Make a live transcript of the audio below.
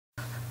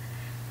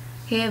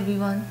Hey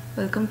everyone,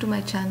 welcome to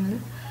my channel.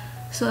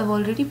 So I've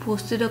already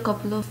posted a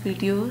couple of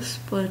videos,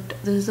 but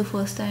this is the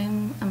first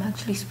time I'm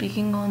actually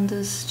speaking on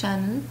this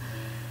channel.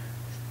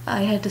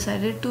 I had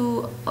decided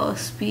to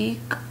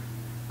speak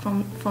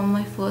from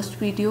my first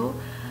video,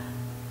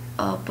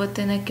 but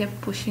then I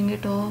kept pushing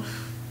it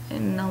off,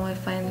 and now I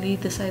finally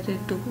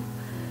decided to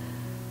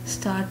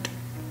start.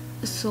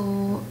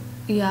 So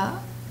yeah,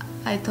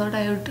 I thought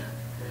I would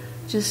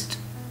just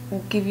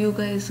give you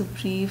guys a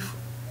brief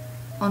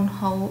on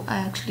how I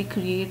actually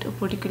create a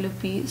particular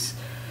piece.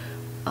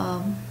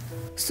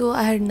 So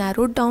I had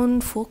narrowed down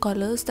 4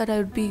 colors that I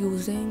would be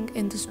using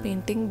in this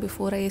painting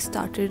before I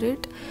started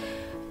it.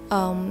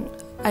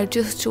 I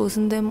just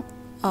chosen them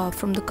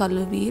from the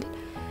color wheel,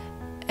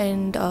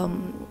 and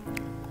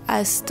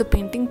as the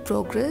painting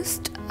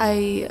progressed,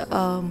 I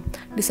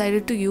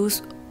decided to use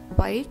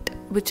white,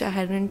 which I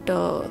hadn't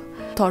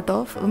thought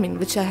of,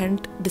 which I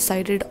hadn't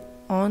decided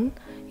on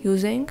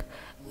using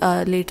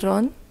later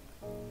on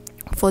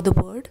for the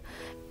bird.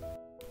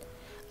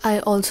 I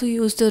also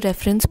used a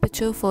reference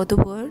picture for the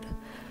bird.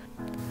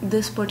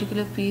 This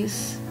particular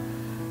piece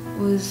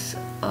was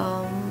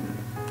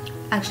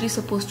actually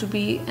supposed to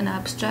be an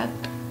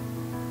abstract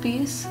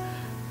piece,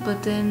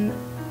 but then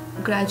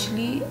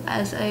gradually,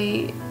 as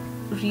I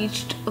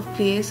reached a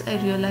place,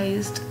 I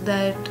realized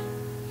that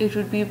it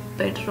would be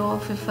better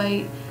off if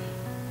I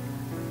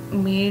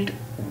made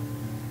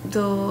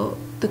the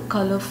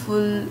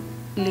colorful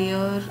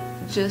layer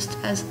just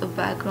as a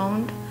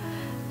background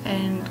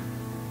and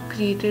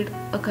created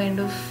a kind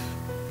of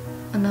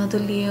another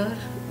layer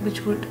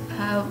which would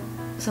have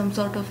some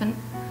sort of an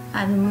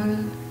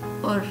animal.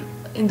 Or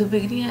in the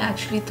beginning I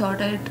actually thought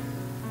I'd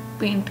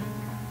paint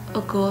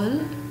a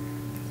girl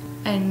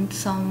and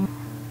some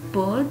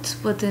birds,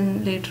 but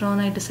then later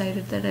on I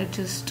decided that I'd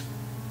just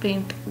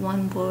paint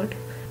one bird,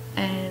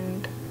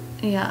 and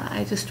yeah,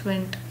 I just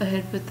went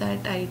ahead with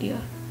that idea.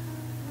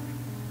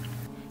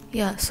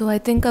 Yeah, so I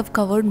think I've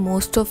covered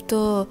most of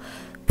the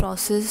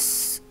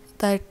process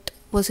that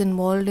was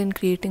involved in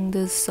creating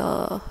this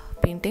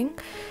painting.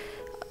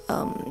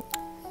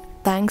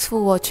 Thanks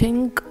for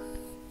watching.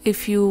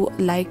 If you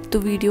liked the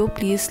video,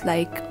 please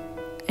like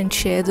and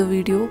share the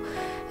video,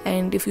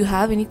 and if you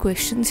have any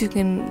questions, you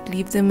can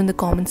leave them in the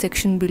comment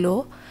section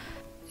below.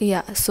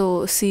 Yeah,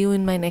 so see you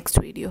in my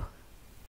next video.